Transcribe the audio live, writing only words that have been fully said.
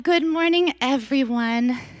Good morning,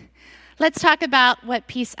 everyone. Let's talk about what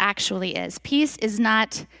peace actually is. Peace is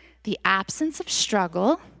not the absence of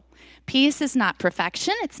struggle. Peace is not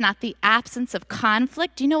perfection. It's not the absence of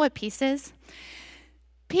conflict. Do you know what peace is?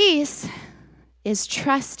 Peace is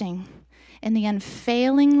trusting in the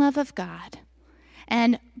unfailing love of God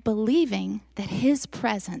and believing that His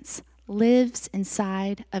presence lives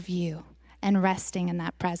inside of you and resting in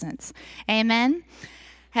that presence. Amen.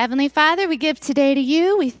 Heavenly Father, we give today to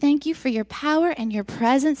you. We thank you for your power and your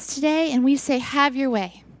presence today, and we say, have your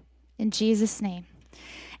way. In Jesus' name,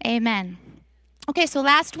 amen. Okay, so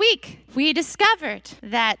last week, we discovered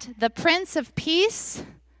that the Prince of Peace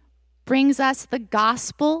brings us the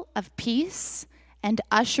gospel of peace and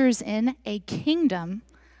ushers in a kingdom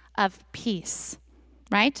of peace,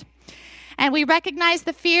 right? And we recognize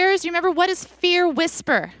the fears. You remember, what does fear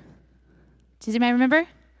whisper? Does anybody remember?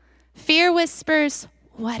 Fear whispers,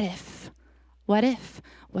 what if? What if?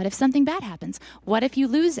 What if something bad happens? What if you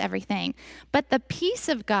lose everything? But the peace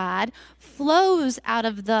of God flows out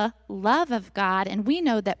of the love of God, and we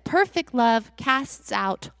know that perfect love casts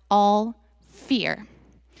out all fear.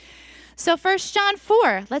 So 1 John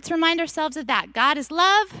 4, let's remind ourselves of that. God is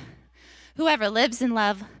love. Whoever lives in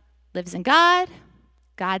love lives in God.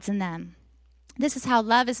 God's in them. This is how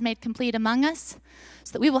love is made complete among us,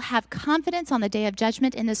 so that we will have confidence on the day of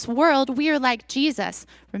judgment. In this world, we are like Jesus.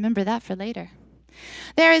 Remember that for later.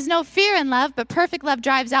 There is no fear in love, but perfect love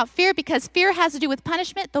drives out fear, because fear has to do with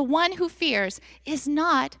punishment. The one who fears is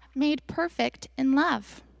not made perfect in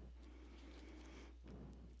love.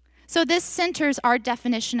 So this centers our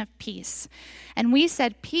definition of peace. And we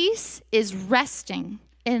said peace is resting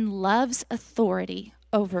in love's authority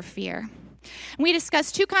over fear. And we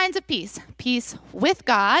discussed two kinds of peace. Peace with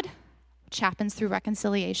God, which happens through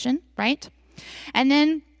reconciliation, right? And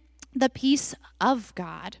then the peace of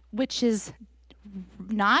God, which is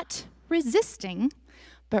not resisting,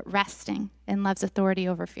 but resting in love's authority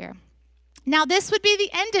over fear. Now, this would be the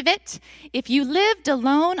end of it if you lived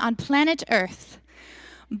alone on planet Earth.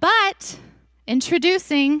 But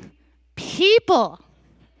introducing people,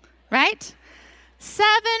 right?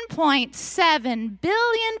 7.7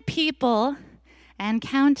 billion people and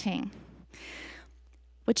counting,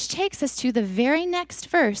 which takes us to the very next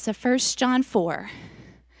verse of 1 John 4,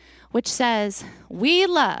 which says, we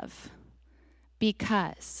love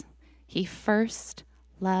because He first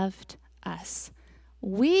loved us.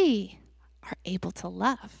 We are able to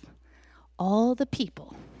love all the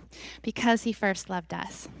people because He first loved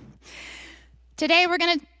us. Today we're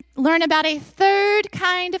going to learn about a third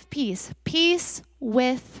kind of peace, peace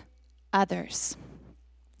with others.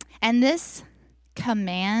 And this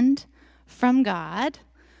command from God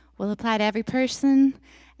will apply to every person,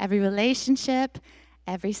 every relationship,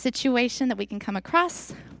 every situation that we can come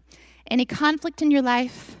across, any conflict in your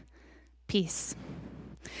life, peace.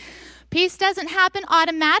 Peace doesn't happen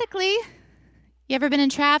automatically. You ever been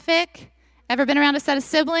in traffic? Ever been around a set of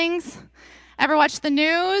siblings? Ever watched the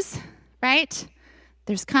news? Right?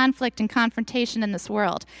 There's conflict and confrontation in this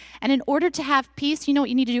world. And in order to have peace, you know what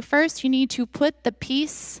you need to do first? You need to put the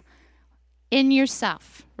peace in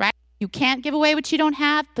yourself, right? You can't give away what you don't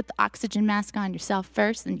have. Put the oxygen mask on yourself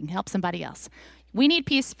first, and you can help somebody else. We need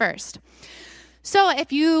peace first. So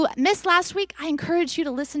if you missed last week, I encourage you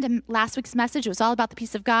to listen to last week's message. It was all about the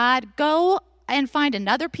peace of God. Go and find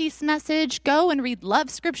another peace message. Go and read love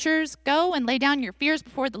scriptures. Go and lay down your fears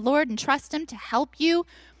before the Lord and trust Him to help you.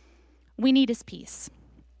 We need His peace.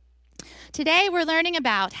 Today we're learning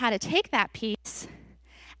about how to take that peace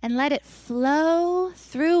and let it flow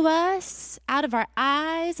through us, out of our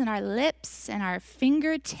eyes and our lips and our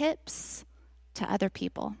fingertips to other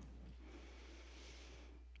people.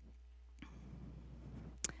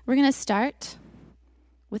 We're going to start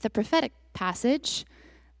with a prophetic passage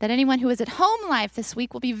that anyone who is at Home Life this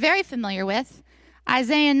week will be very familiar with.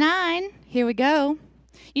 Isaiah 9, here we go.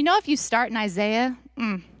 You know, if you start in Isaiah,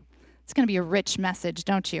 it's going to be a rich message,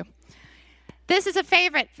 don't you? This is a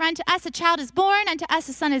favorite. For unto us a child is born, unto us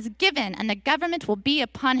a son is given, and the government will be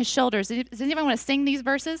upon His shoulders. Does anyone want to sing these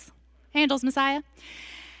verses? Handel's Messiah.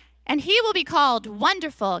 And He will be called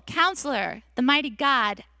Wonderful, Counselor, the Mighty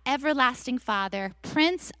God, Everlasting Father,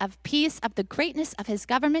 Prince of Peace. Of the greatness of His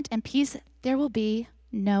government and peace there will be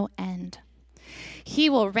no end. He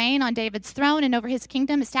will reign on David's throne and over His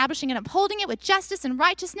kingdom, establishing and upholding it with justice and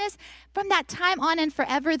righteousness. From that time on and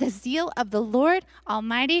forever, the zeal of the Lord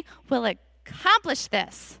Almighty will accomplish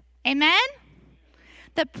this. Amen?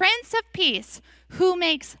 The Prince of Peace, who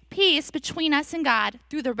makes peace between us and God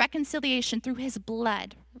through the reconciliation through His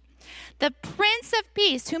blood. The Prince of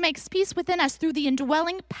Peace, who makes peace within us through the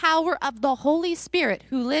indwelling power of the Holy Spirit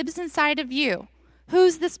who lives inside of you.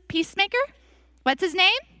 Who's this peacemaker? What's his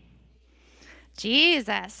name?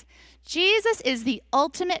 Jesus. Jesus is the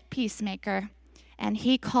ultimate peacemaker, and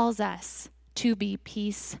he calls us to be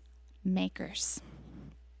peacemakers.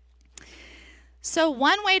 So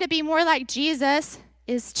one way to be more like Jesus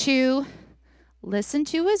is to listen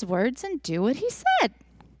to his words and do what he said.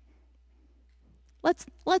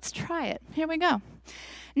 Let's try it. Here we go.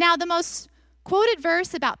 Now, the most quoted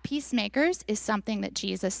verse about peacemakers is something that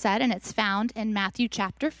Jesus said, and it's found in Matthew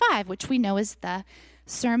chapter 5, which we know is the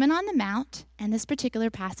Sermon on the Mount, and this particular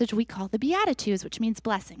passage we call the Beatitudes, which means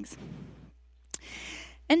blessings.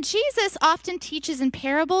 And Jesus often teaches in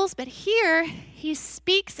parables, but here he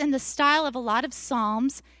speaks in the style of a lot of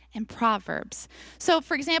Psalms and Proverbs. So,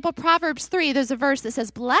 for example, Proverbs 3, there's a verse that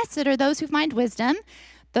says, "Blessed are those who find wisdom,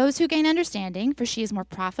 those who gain understanding, for she is more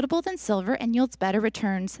profitable than silver and yields better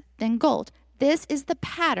returns than gold." This is the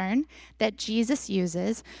pattern that Jesus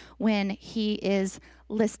uses when he is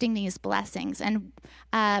listing these blessings. And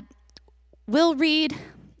we'll read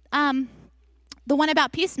the one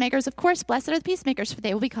about peacemakers. Of course, blessed are the peacemakers, for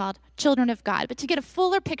they will be called children of God. But to get a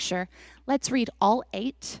fuller picture, let's read all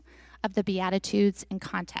 8 of the Beatitudes in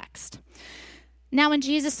context. Now, when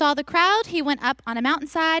Jesus saw the crowd, he went up on a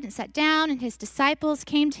mountainside and sat down, and his disciples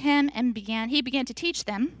came to him and he began to teach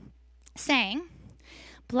them, saying,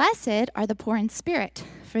 "Blessed are the poor in spirit,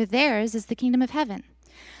 for theirs is the kingdom of heaven.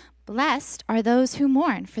 Blessed are those who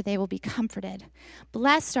mourn, for they will be comforted.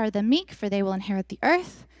 Blessed are the meek, for they will inherit the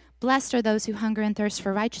earth. Blessed are those who hunger and thirst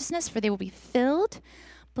for righteousness, for they will be filled.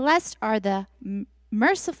 Blessed are the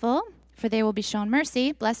merciful, for they will be shown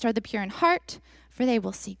mercy. Blessed are the pure in heart, for they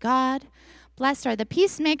will see God. Blessed are the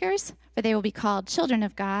peacemakers, for they will be called children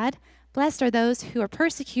of God. Blessed are those who are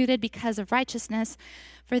persecuted because of righteousness,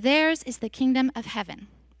 for theirs is the kingdom of heaven."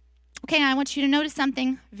 Okay, now I want you to notice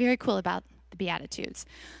something very cool about the Beatitudes.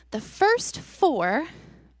 The first 4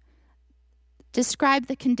 describe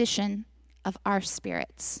the condition of our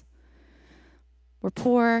spirits. We're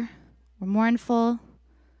poor, we're mournful,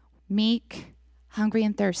 meek, hungry,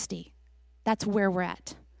 and thirsty. That's where we're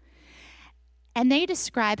at. And they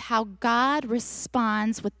describe how God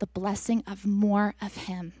responds with the blessing of more of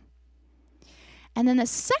him. And then the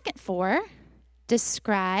second 4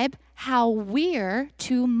 describe how we're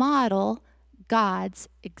to model God's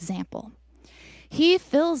example. He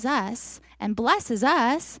fills us and blesses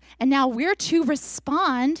us, and now we're to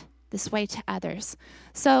respond this way to others.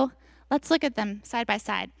 So let's look at them side by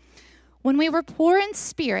side. When we were poor in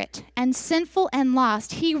spirit and sinful and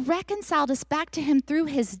lost, he reconciled us back to him through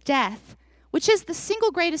his death, which is the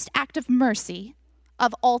single greatest act of mercy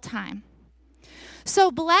of all time.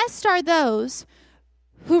 So blessed are those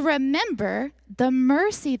who remember the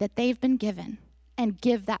mercy that they've been given and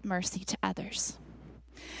give that mercy to others.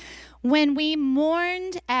 When we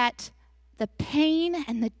mourned at the pain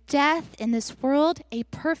and the death in this world, a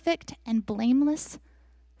perfect and blameless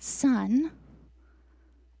Son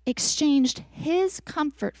exchanged his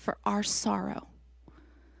comfort for our sorrow.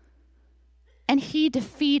 And he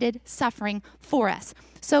defeated suffering for us.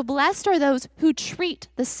 So blessed are those who treat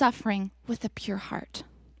the suffering with a pure heart.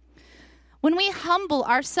 When we humble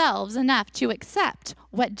ourselves enough to accept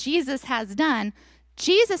what Jesus has done,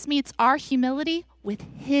 Jesus meets our humility with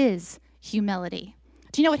his humility.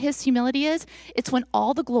 Do you know what his humility is? It's when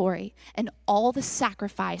all the glory and all the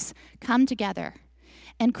sacrifice come together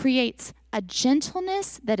and creates a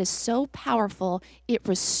gentleness that is so powerful, it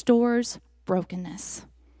restores brokenness.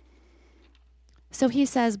 So he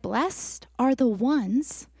says, blessed are the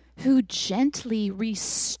ones who gently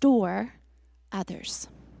restore others.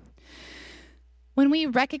 When we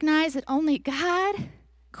recognize that only God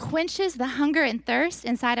quenches the hunger and thirst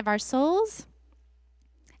inside of our souls,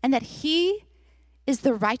 and that he is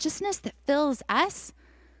the righteousness that fills us,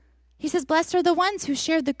 he says, blessed are the ones who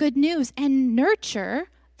share the good news and nurture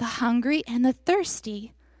the hungry and the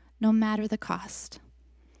thirsty, no matter the cost.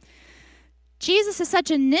 Jesus is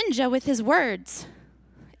such a ninja with his words.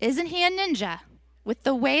 Isn't he a ninja with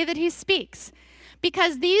the way that he speaks?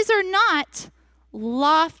 Because these are not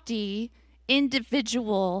lofty,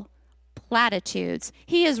 individual platitudes.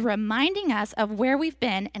 He is reminding us of where we've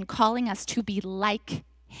been and calling us to be like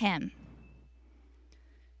him.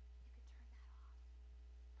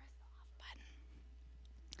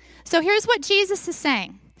 So here's what Jesus is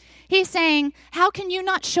saying. He's saying, how can you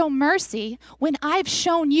not show mercy when I've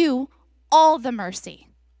shown you all the mercy,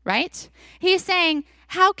 right? He's saying,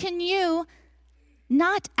 how can you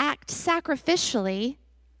not act sacrificially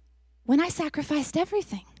when I sacrificed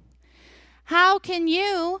everything? How can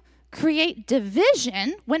you create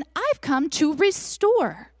division when I've come to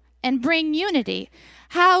restore and bring unity?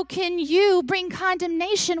 How can you bring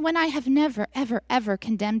condemnation when I have never, ever, ever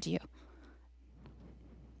condemned you?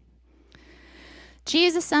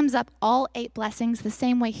 Jesus sums up all 8 blessings the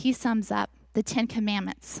same way he sums up the 10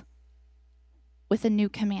 commandments with a new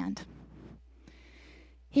command.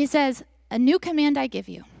 He says, a new command I give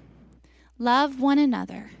you. Love one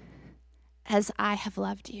another as I have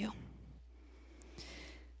loved you.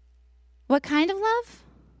 What kind of love?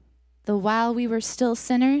 The while we were still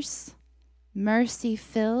sinners,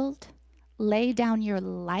 mercy-filled, lay down your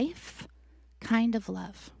life kind of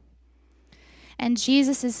love. And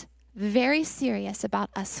Jesus is very serious about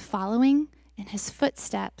us following in his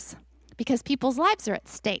footsteps because people's lives are at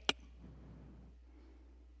stake.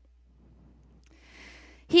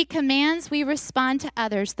 He commands we respond to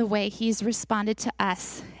others the way he's responded to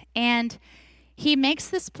us. And he makes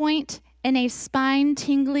this point in a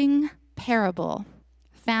spine-tingling parable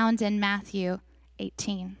found in Matthew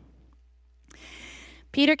 18.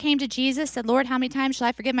 Peter came to Jesus, said, Lord, how many times shall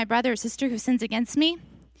I forgive my brother or sister who sins against me?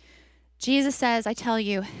 Jesus says, I tell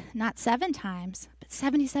you, not 7 times, but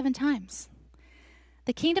 77 times.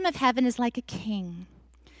 The kingdom of heaven is like a king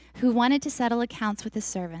who wanted to settle accounts with his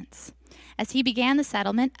servants. As he began the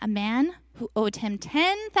settlement, a man who owed him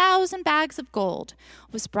 10,000 bags of gold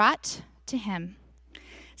was brought to him.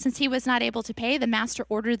 Since he was not able to pay, the master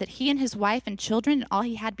ordered that he and his wife and children and all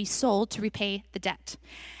he had be sold to repay the debt.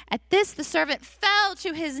 At this, the servant fell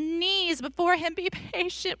to his knees before him. Be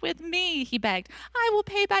patient with me, he begged. I will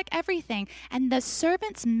pay back everything. And the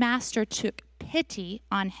servant's master took pity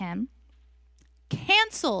on him,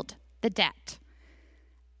 canceled the debt,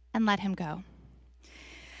 and let him go.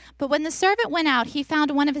 But when the servant went out, he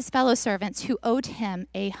found one of his fellow servants who owed him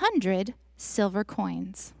 100 silver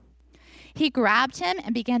coins. He grabbed him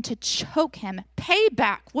and began to choke him. Pay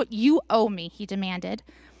back what you owe me, he demanded.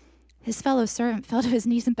 His fellow servant fell to his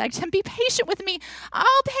knees and begged him, be patient with me,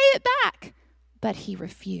 I'll pay it back. But he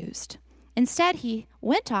refused. Instead, he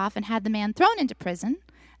went off and had the man thrown into prison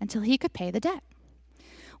until he could pay the debt.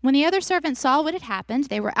 When the other servants saw what had happened,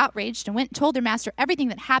 they were outraged and went and told their master everything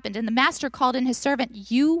that happened. And the master called in his servant,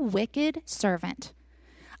 you wicked servant.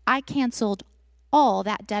 I canceled all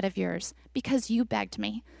that debt of yours because you begged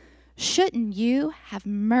me. Shouldn't you have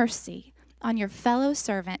mercy on your fellow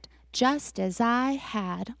servant just as I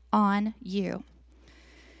had on you?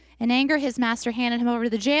 In anger, his master handed him over to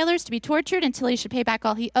the jailers to be tortured until he should pay back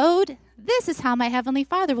all he owed. This is how my heavenly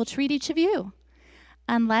Father will treat each of you,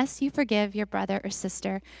 unless you forgive your brother or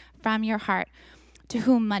sister from your heart. To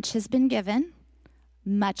whom much has been given,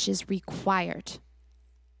 much is required.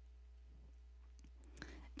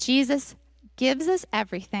 Jesus gives us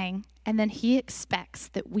everything, and then he expects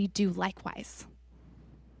that we do likewise.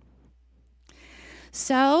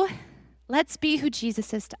 So let's be who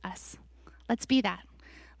Jesus is to us. Let's be that.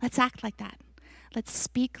 Let's act like that. Let's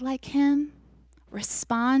speak like him,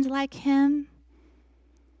 respond like him,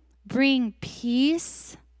 bring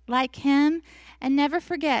peace like him, and never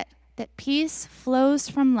forget that peace flows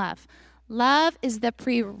from love. Love is the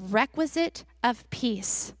prerequisite of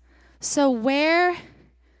peace. So where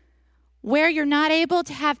you're not able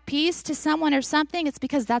to have peace to someone or something, it's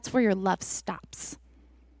because that's where your love stops.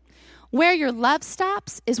 Where your love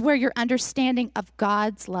stops is where your understanding of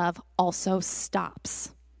God's love also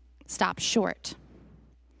stops. Stops short.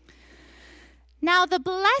 Now, the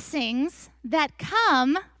blessings that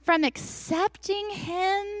come from accepting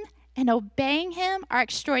him and obeying him are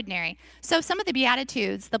extraordinary. So some of the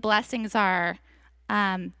Beatitudes, the blessings are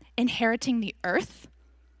inheriting the earth,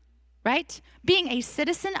 right? Being a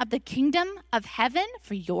citizen of the kingdom of heaven,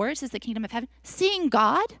 for yours is the kingdom of heaven. Seeing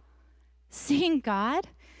God.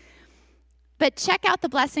 But check out the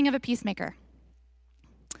blessing of a peacemaker.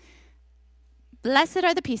 Blessed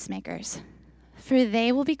are the peacemakers, for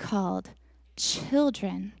they will be called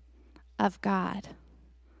children of God.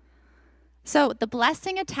 So the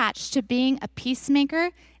blessing attached to being a peacemaker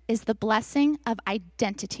is the blessing of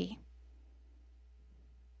identity.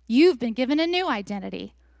 You've been given a new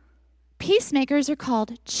identity. Peacemakers are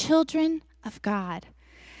called children of God.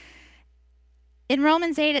 In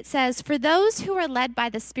Romans 8 it says, for those who are led by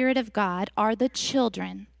the Spirit of God are the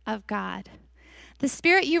children of God. The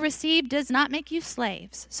Spirit you received does not make you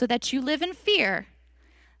slaves, so that you live in fear.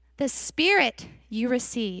 The Spirit you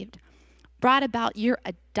received brought about your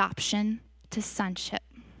adoption to sonship.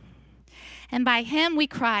 And by him we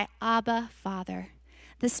cry, Abba, Father.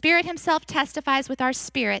 The Spirit himself testifies with our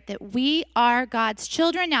spirit that we are God's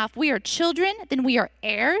children. Now, if we are children, then we are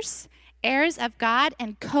heirs, heirs of God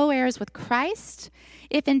and co-heirs with Christ,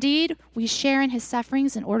 if indeed we share in his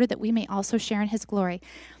sufferings in order that we may also share in his glory.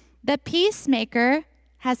 The peacemaker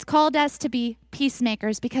has called us to be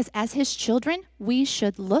peacemakers because as his children, we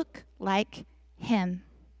should look like him.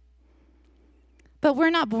 But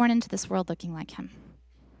we're not born into this world looking like him.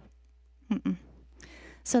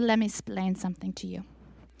 So let me explain something to you.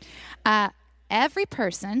 Every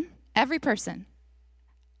person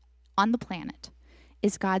on the planet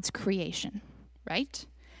is God's creation, right?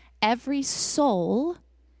 Every soul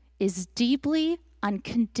is deeply,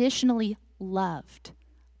 unconditionally loved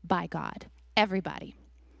by God. Everybody.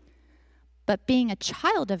 But being a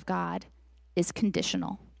child of God is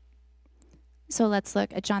conditional. So let's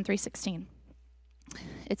look at John 3:16.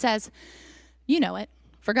 It says, you know it,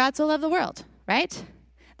 for God so loved the world, right?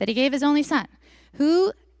 That he gave his only son.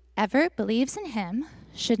 Whoever believes in him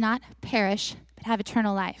should not perish, but have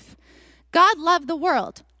eternal life. God loved the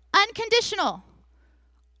world. Unconditional.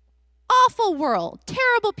 Awful world.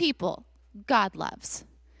 Terrible people. God loves.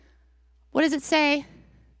 What does it say?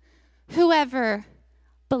 Whoever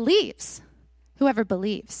believes. Whoever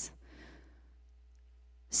believes.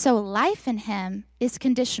 So life in him is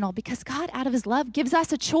conditional because God, out of his love, gives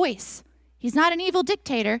us a choice. He's not an evil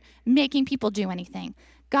dictator making people do anything.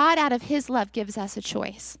 God, out of his love, gives us a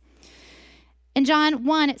choice. In John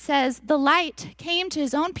 1, it says, the light came to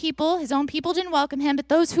his own people. His own people didn't welcome him, but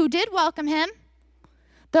those who did welcome him,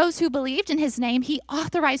 those who believed in his name, he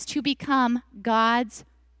authorized to become God's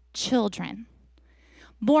children.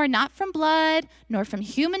 Born not from blood, nor from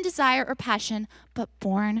human desire or passion, but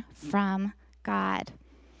born from God.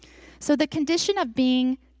 So the condition of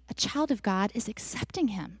being a child of God is accepting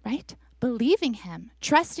him, right? Believing him,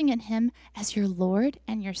 trusting in him as your Lord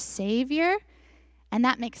and your Savior, and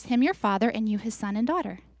that makes him your father and you his son and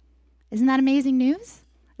daughter. Isn't that amazing news?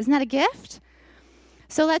 Isn't that a gift?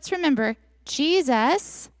 So let's remember,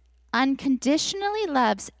 Jesus unconditionally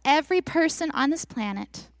loves every person on this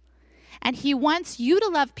planet, and he wants you to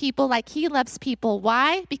love people like he loves people.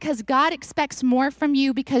 Why? Because God expects more from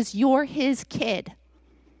you because you're his kid.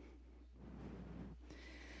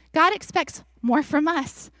 God expects more from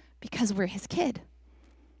us because we're his kid.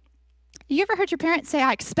 You ever heard your parents say,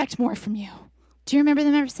 I expect more from you? Do you remember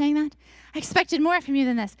them ever saying that? I expected more from you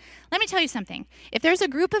than this. Let me tell you something. If there's a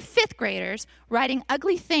group of fifth graders writing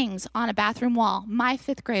ugly things on a bathroom wall, my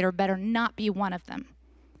fifth grader better not be one of them.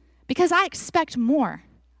 Because I expect more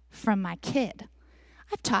from my kid.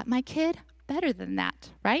 I've taught my kid better than that,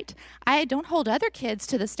 right? I don't hold other kids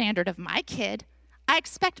to the standard of my kid. I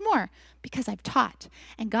expect more because I've taught.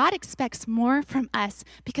 And God expects more from us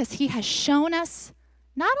because he has shown us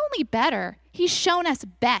not only better, he's shown us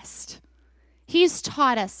best. He's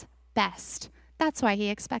taught us best. That's why he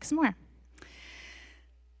expects more.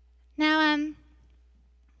 Now,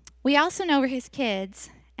 we also know we're his kids,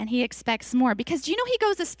 and he expects more. Because do you know he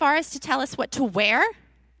goes as far as to tell us what to wear?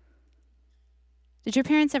 Did your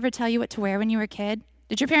parents ever tell you what to wear when you were a kid?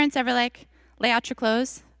 Did your parents ever, lay out your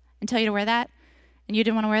clothes and tell you to wear that? And you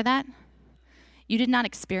didn't want to wear that? You did not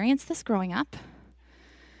experience this growing up?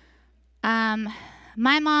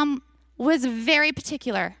 My mom was very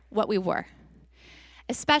particular what we wore,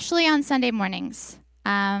 especially on Sunday mornings.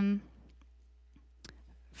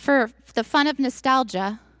 For the fun of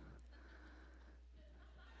nostalgia,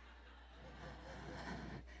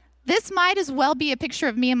 this might as well be a picture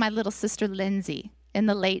of me and my little sister Lindsay in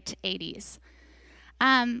the late 80s.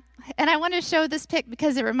 And I want to show this pic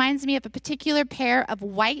because it reminds me of a particular pair of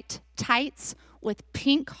white tights with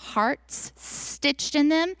pink hearts stitched in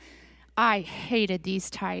them. I hated these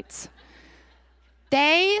tights.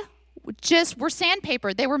 They just were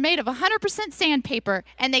sandpaper. They were made of 100% sandpaper,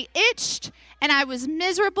 and they itched, and I was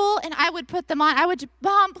miserable, and I would put them on. I would,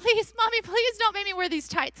 Mommy, please don't make me wear these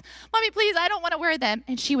tights. Mommy, please, I don't want to wear them.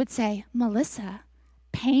 And she would say, Melissa,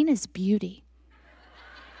 pain is beauty.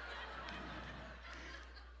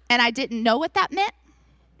 And I didn't know what that meant,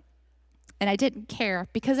 and I didn't care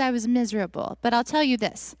because I was miserable. But I'll tell you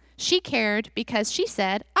this. She cared because she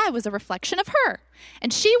said I was a reflection of her.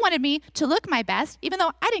 And she wanted me to look my best, even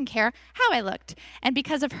though I didn't care how I looked. And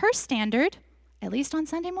because of her standard, at least on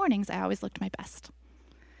Sunday mornings, I always looked my best.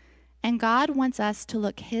 And God wants us to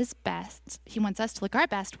look his best. He wants us to look our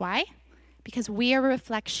best. Why? Because we are a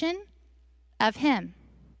reflection of him.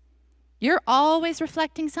 You're always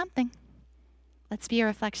reflecting something. Let's be a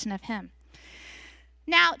reflection of him.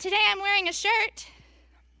 Now, today I'm wearing a shirt.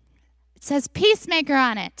 It says Peacemaker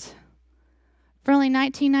on it. For only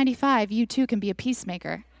 $19.95, you too can be a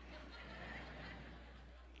peacemaker.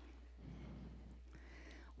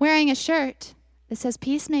 Wearing a shirt that says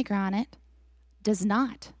Peacemaker on it does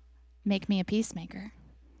not make me a peacemaker.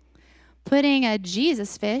 Putting a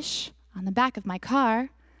Jesus fish on the back of my car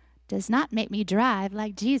does not make me drive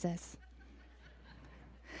like Jesus.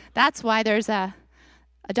 That's why there's a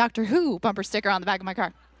a Doctor Who bumper sticker on the back of my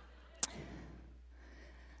car.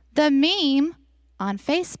 The meme on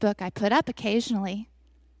Facebook I put up occasionally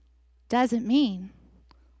doesn't mean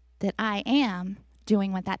that I am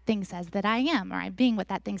doing what that thing says that I am, or I'm being what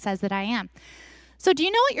that thing says that I am. So do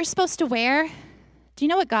you know what you're supposed to wear? Do you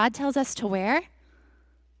know what God tells us to wear?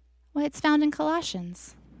 Well, it's found in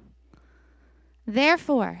Colossians.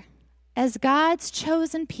 Therefore, as God's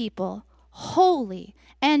chosen people, holy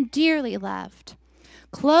and dearly loved,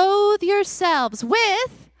 clothe yourselves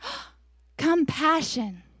with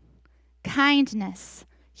compassion, kindness,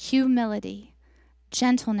 humility,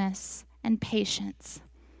 gentleness, and patience.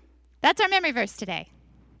 That's our memory verse today,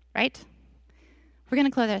 right? We're going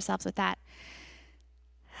to clothe ourselves with that.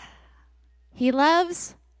 He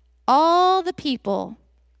loves all the people,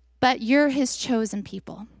 but you're his chosen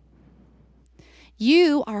people.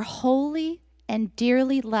 You are holy and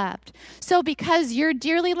dearly loved. So because you're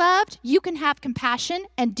dearly loved, you can have compassion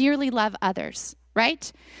and dearly love others,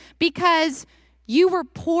 right? Because you were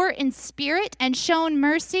poor in spirit and shown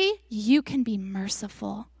mercy, you can be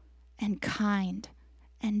merciful and kind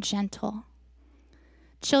and gentle.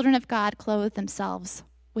 Children of God clothe themselves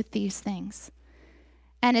with these things.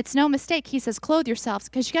 And it's no mistake, he says, clothe yourselves,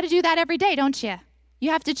 because you got to do that every day, don't you?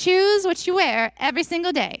 You have to choose what you wear every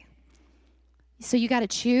single day. So you got to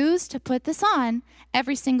choose to put this on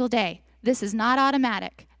every single day. This is not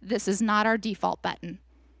automatic. This is not our default button.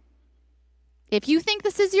 If you think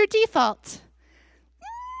this is your default,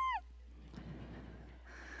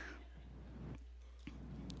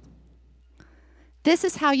 this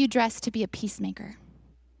is how you dress to be a peacemaker.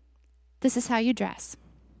 This is how you dress.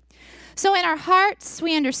 So in our hearts,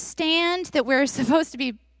 we understand that we're supposed to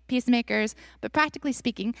be peacemakers, but practically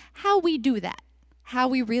speaking, how we do that, how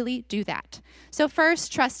we really do that. So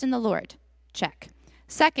first, trust in the Lord. Check.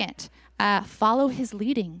 Second, follow his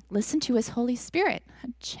leading. Listen to his Holy Spirit.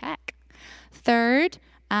 Check. Third,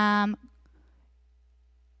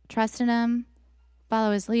 trust in him.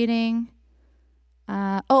 Follow his leading.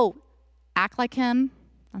 Act like him.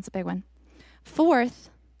 That's a big one. Fourth,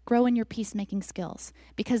 grow in your peacemaking skills,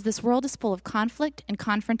 because this world is full of conflict and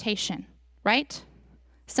confrontation, right?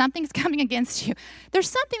 Something's coming against you. There's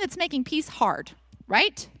something that's making peace hard,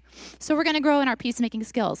 right? So we're going to grow in our peacemaking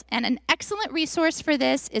skills. And an excellent resource for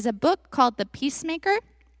this is a book called The Peacemaker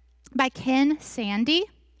by Ken Sande.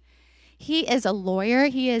 He is a lawyer.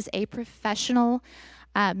 He is a professional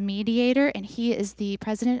mediator, and he is the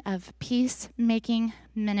president of Peacemaking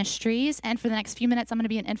Ministries. And for the next few minutes, I'm going to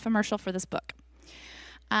be an infomercial for this book.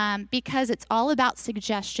 Because it's all about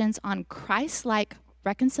suggestions on Christ-like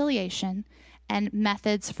reconciliation and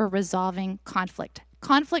methods for resolving conflict.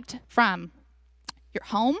 Conflict from your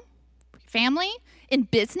home, family, in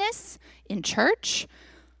business, in church,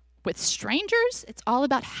 with strangers. It's all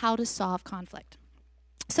about how to solve conflict.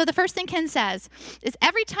 So the first thing Ken says is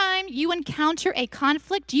every time you encounter a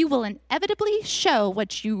conflict, you will inevitably show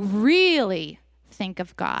what you really think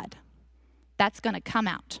of God. That's going to come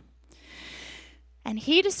out. And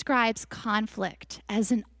he describes conflict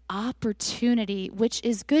as an opportunity, which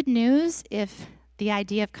is good news if the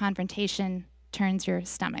idea of confrontation turns your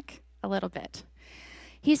stomach a little bit.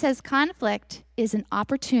 He says conflict is an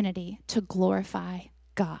opportunity to glorify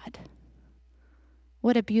God.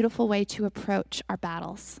 What a beautiful way to approach our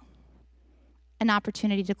battles. An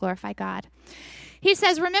opportunity to glorify God. He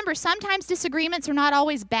says, remember, sometimes disagreements are not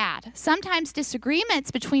always bad. Sometimes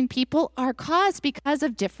disagreements between people are caused because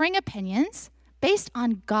of differing opinions based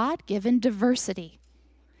on God-given diversity.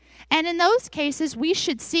 And in those cases, we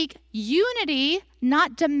should seek unity,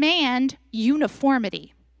 not demand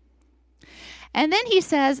uniformity. And then he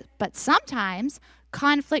says, but sometimes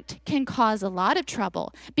conflict can cause a lot of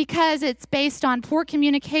trouble because it's based on poor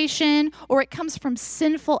communication or it comes from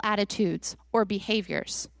sinful attitudes or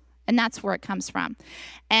behaviors. And that's where it comes from.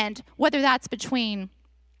 And whether that's between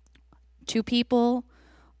two people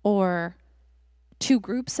or two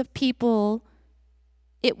groups of people,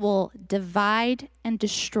 it will divide and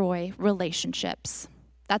destroy relationships.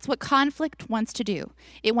 That's what conflict wants to do.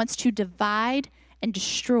 It wants to divide and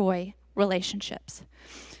destroy relationships.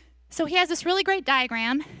 So he has this really great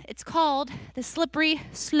diagram. It's called the slippery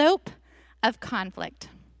slope of conflict.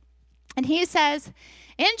 And he says,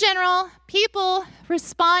 in general, people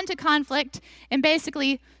respond to conflict in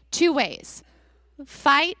basically two ways: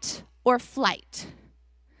 fight or flight.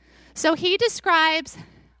 So he describes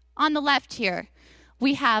on the left here,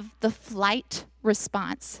 we have the flight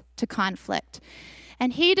response to conflict.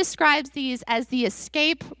 And he describes these as the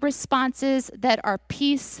escape responses that are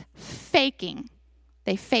peace faking.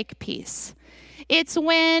 They fake peace. It's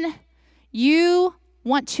when you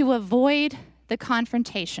want to avoid the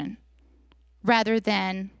confrontation rather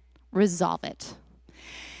than resolve it.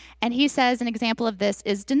 And he says an example of this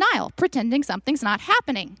is denial, pretending something's not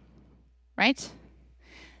happening, right?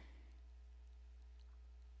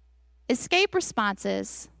 Escape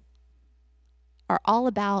responses are all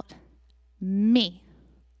about me.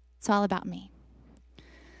 It's all about me.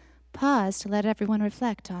 Pause to let everyone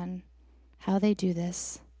reflect on how they do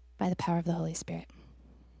this by the power of the Holy Spirit.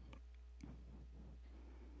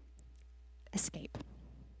 Escape.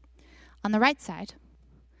 On the right side,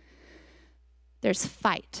 there's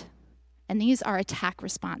fight. And these are attack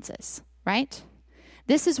responses, right?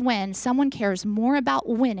 This is when someone cares more about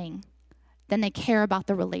winning than they care about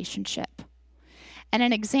the relationship. And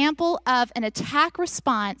an example of an attack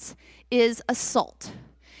response is assault.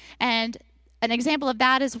 And an example of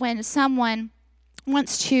that is when someone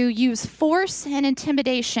wants to use force and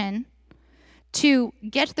intimidation to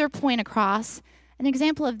get their point across. An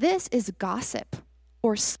example of this is gossip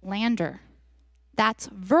or slander. That's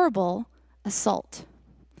verbal assault.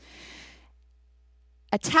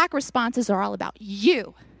 Attack responses are all about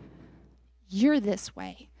you. You're this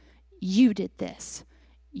way. You did this.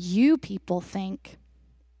 You people think.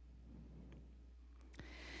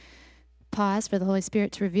 Pause for the Holy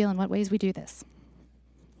Spirit to reveal in what ways we do this.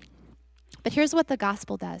 But here's what the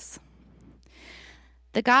gospel does.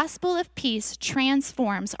 The gospel of peace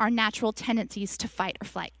transforms our natural tendencies to fight or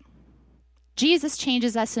flight. Jesus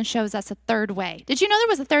changes us and shows us a third way. Did you know there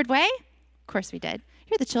was a third way? Of course we did.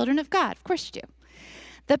 You're the children of God. Of course you do.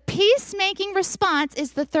 The peacemaking response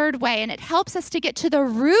is the third way, and it helps us to get to the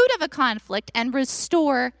root of a conflict and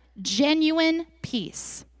restore genuine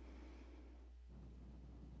peace.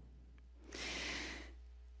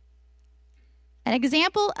 An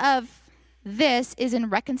example of this is in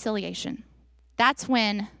reconciliation. That's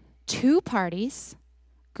when two parties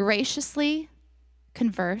graciously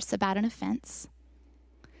converse about an offense.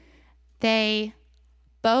 They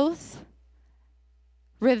both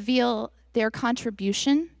reveal their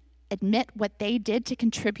contribution, admit what they did to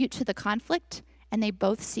contribute to the conflict, and they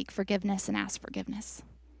both seek forgiveness and ask forgiveness.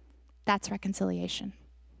 That's reconciliation.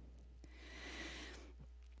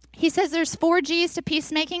 He says there's 4 G's to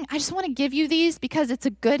peacemaking. I just want to give you these because it's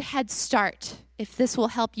a good head start if this will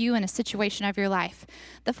help you in a situation of your life.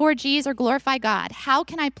 The 4 G's are glorify God. How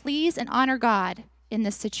can I please and honor God in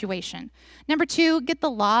this situation? Number 2, get the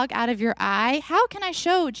log out of your eye. How can I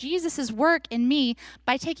show Jesus' work in me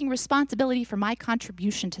by taking responsibility for my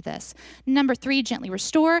contribution to this? Number 3, gently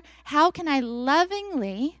restore. How can I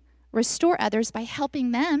lovingly restore others by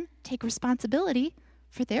helping them take responsibility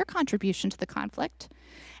for their contribution to the conflict?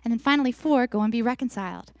 And then finally, 4, go and be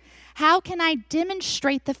reconciled. How can I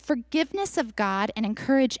demonstrate the forgiveness of God and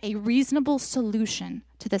encourage a reasonable solution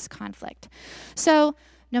to this conflict? So,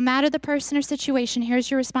 no matter the person or situation, here's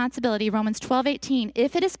your responsibility. Romans 12:18.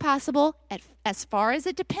 If it is possible, as far as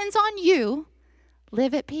it depends on you,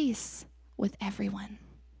 live at peace with everyone.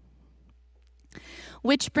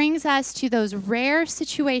 Which brings us to those rare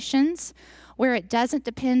situations where it doesn't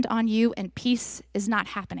depend on you and peace is not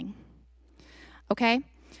happening. Okay?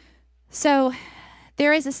 So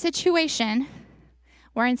there is a situation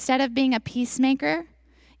where instead of being a peacemaker,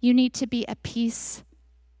 you need to be a peace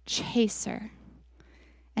chaser.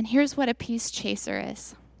 And here's what a peace chaser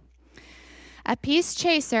is. A peace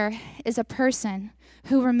chaser is a person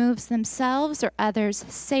who removes themselves or others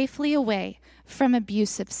safely away from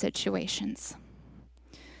abusive situations.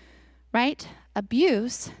 Right?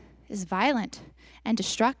 Abuse is violent and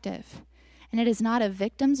destructive, and it is not a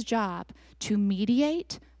victim's job to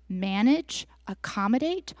mediate, manage,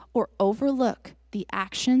 accommodate, or overlook the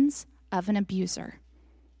actions of an abuser.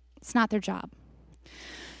 It's not their job.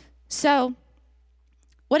 So,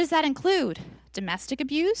 what does that include? Domestic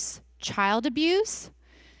abuse? Child abuse?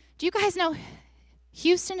 Do you guys know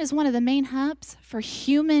Houston is one of the main hubs for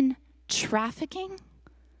human trafficking?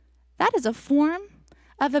 That is a form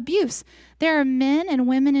of abuse. There are men and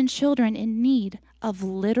women and children in need of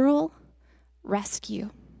literal rescue.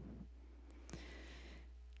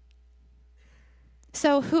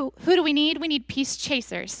 So who do we need? We need peace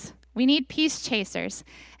chasers. We need peace chasers.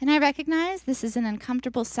 And I recognize this is an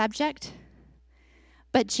uncomfortable subject,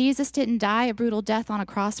 but Jesus didn't die a brutal death on a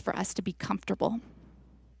cross for us to be comfortable.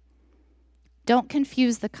 Don't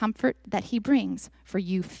confuse the comfort that he brings for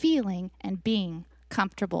you feeling and being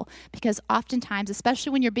comfortable. Because oftentimes,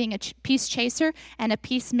 especially when you're being a peace chaser and a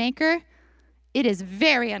peacemaker, it is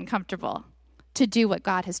very uncomfortable to do what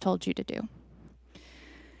God has told you to do.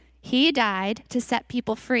 He died to set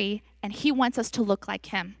people free, and he wants us to look like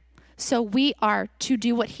him. So we are to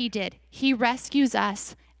do what he did. He rescues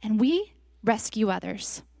us, and we rescue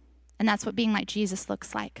others. And that's what being like Jesus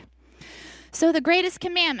looks like. So the greatest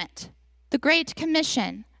commandment The Great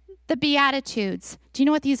Commission, the Beatitudes. Do you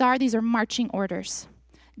know what these are? These are marching orders.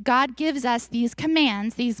 God gives us these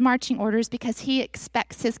commands, these marching orders, because he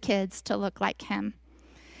expects his kids to look like him.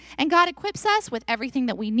 And God equips us with everything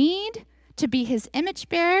that we need to be his image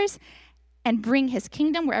bearers and bring his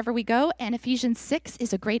kingdom wherever we go. And Ephesians 6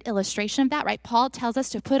 is a great illustration of that, right? Paul tells us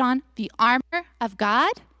to put on the armor of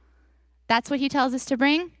God. That's what he tells us to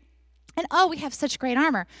bring. And we have such great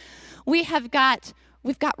armor. We've got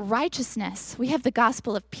righteousness. We have the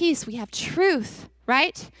gospel of peace. We have truth,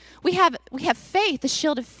 right? We have faith, the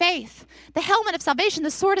shield of faith, the helmet of salvation,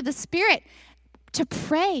 the sword of the Spirit, to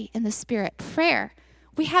pray in the Spirit, prayer.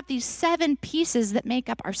 We have these 7 pieces that make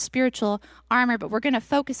up our spiritual armor, but we're going to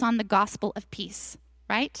focus on the gospel of peace,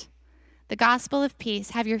 right? The gospel of peace.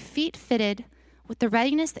 Have your feet fitted with the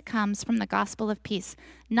readiness that comes from the gospel of peace.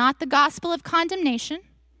 Not the gospel of condemnation,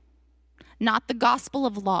 not the gospel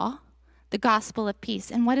of law, the gospel of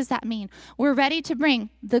peace. And what does that mean? We're ready to bring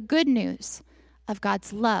the good news of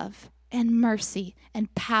God's love and mercy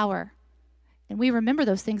and power. And we remember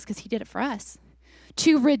those things because he did it for us.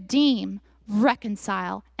 To redeem,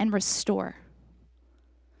 reconcile, and restore.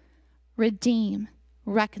 Redeem,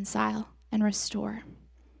 reconcile, and restore.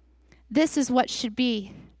 This is what should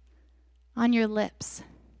be on your lips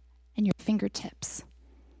and your fingertips.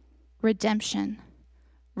 Redemption,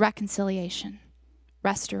 reconciliation,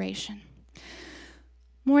 restoration.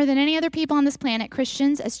 More than any other people on this planet,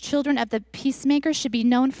 Christians, as children of the peacemaker, should be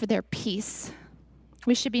known for their peace.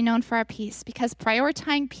 We should be known for our peace because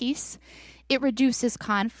prioritizing peace, it reduces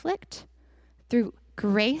conflict through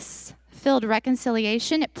grace-filled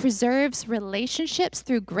reconciliation. It preserves relationships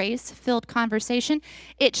through grace-filled conversation.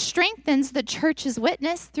 It strengthens the church's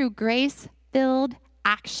witness through grace-filled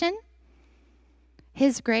action.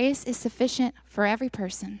 His grace is sufficient for every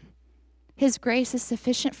person. His grace is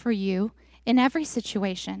sufficient for you in every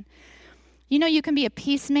situation. You know, you can be a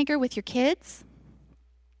peacemaker with your kids.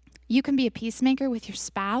 You can be a peacemaker with your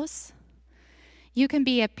spouse. You can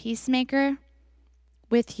be a peacemaker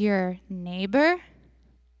with your neighbor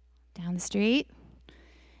down the street.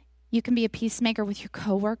 You can be a peacemaker with your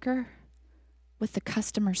coworker, with the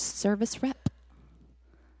customer service rep,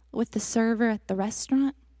 with the server at the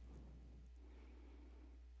restaurant.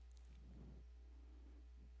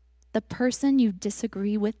 The person you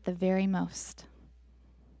disagree with the very most.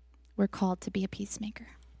 We're called to be a peacemaker.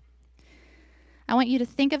 I want you to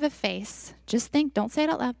think of a face. Just think, don't say it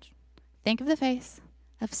out loud. Think of the face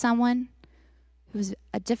of someone who's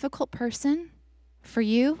a difficult person for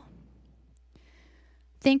you.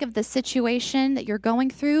 Think of the situation that you're going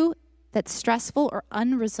through that's stressful or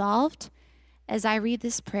unresolved as I read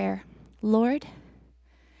this prayer. Lord,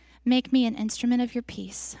 make me an instrument of your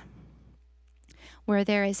peace. Where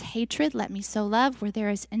there is hatred, let me sow love. Where there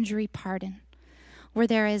is injury, pardon. Where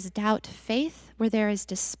there is doubt, faith. Where there is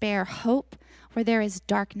despair, hope. Where there is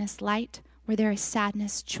darkness, light. Where there is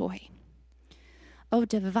sadness, joy. O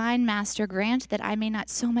divine Master, grant that I may not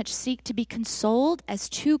so much seek to be consoled as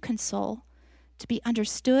to console, to be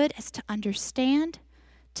understood as to understand,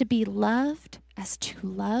 to be loved as to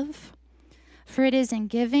love. For it is in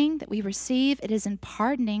giving that we receive, it is in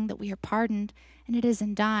pardoning that we are pardoned, and it is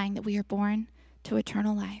in dying that we are born to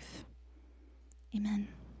eternal life. Amen.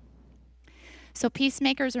 So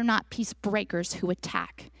peacemakers are not peace breakers who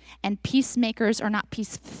attack, and peacemakers are not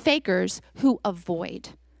peace fakers who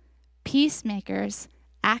avoid. Peacemakers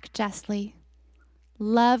act justly,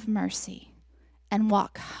 love mercy, and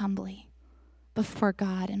walk humbly before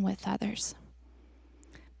God and with others.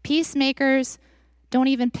 Peacemakers don't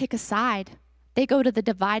even pick a side. They go to the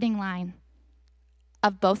dividing line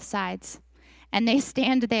of both sides. And they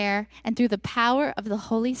stand there, and through the power of the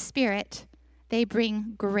Holy Spirit, they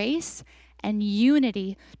bring grace and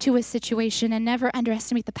unity to a situation. And never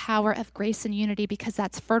underestimate the power of grace and unity, because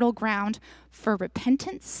that's fertile ground for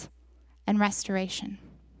repentance and restoration.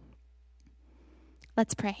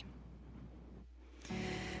 Let's pray.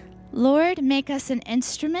 Lord, make us an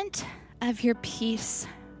instrument of your peace.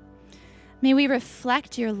 May we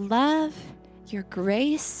reflect your love, your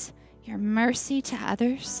grace, your mercy to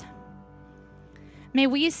others. May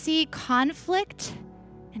we see conflict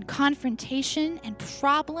and confrontation and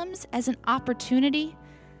problems as an opportunity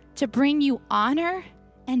to bring you honor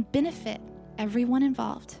and benefit everyone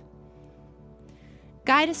involved.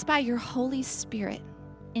 Guide us by your Holy Spirit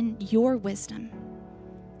in your wisdom.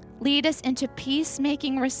 Lead us into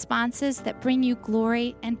peacemaking responses that bring you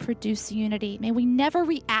glory and produce unity. May we never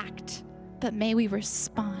react, but may we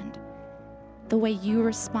respond the way you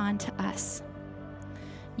respond to us.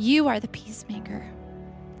 You are the peacemaker.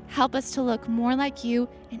 Help us to look more like you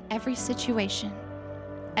in every situation,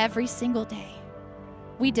 every single day.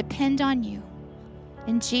 We depend on you.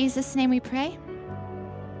 In Jesus' name we pray.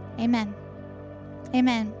 Amen.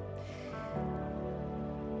 Amen.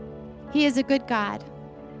 He is a good God.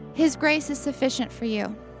 His grace is sufficient for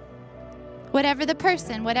you. Whatever the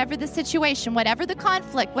person, whatever the situation, whatever the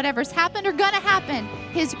conflict, whatever's happened or gonna happen,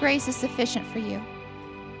 His grace is sufficient for you.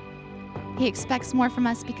 He expects more from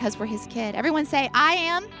us because we're His kid. Everyone say, I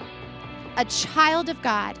am a child of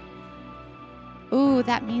God. Ooh,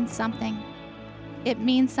 that means something. It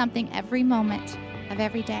means something every moment of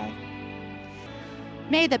every day.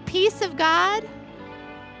 May the peace of God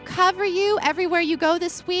cover you everywhere you go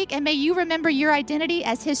this week, and may you remember your identity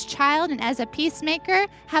as His child and as a peacemaker.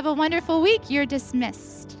 Have a wonderful week. You're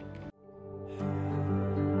dismissed.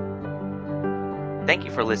 Thank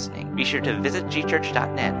you for listening. Be sure to visit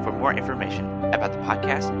gchurch.net for more information about the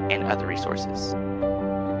podcast and other resources.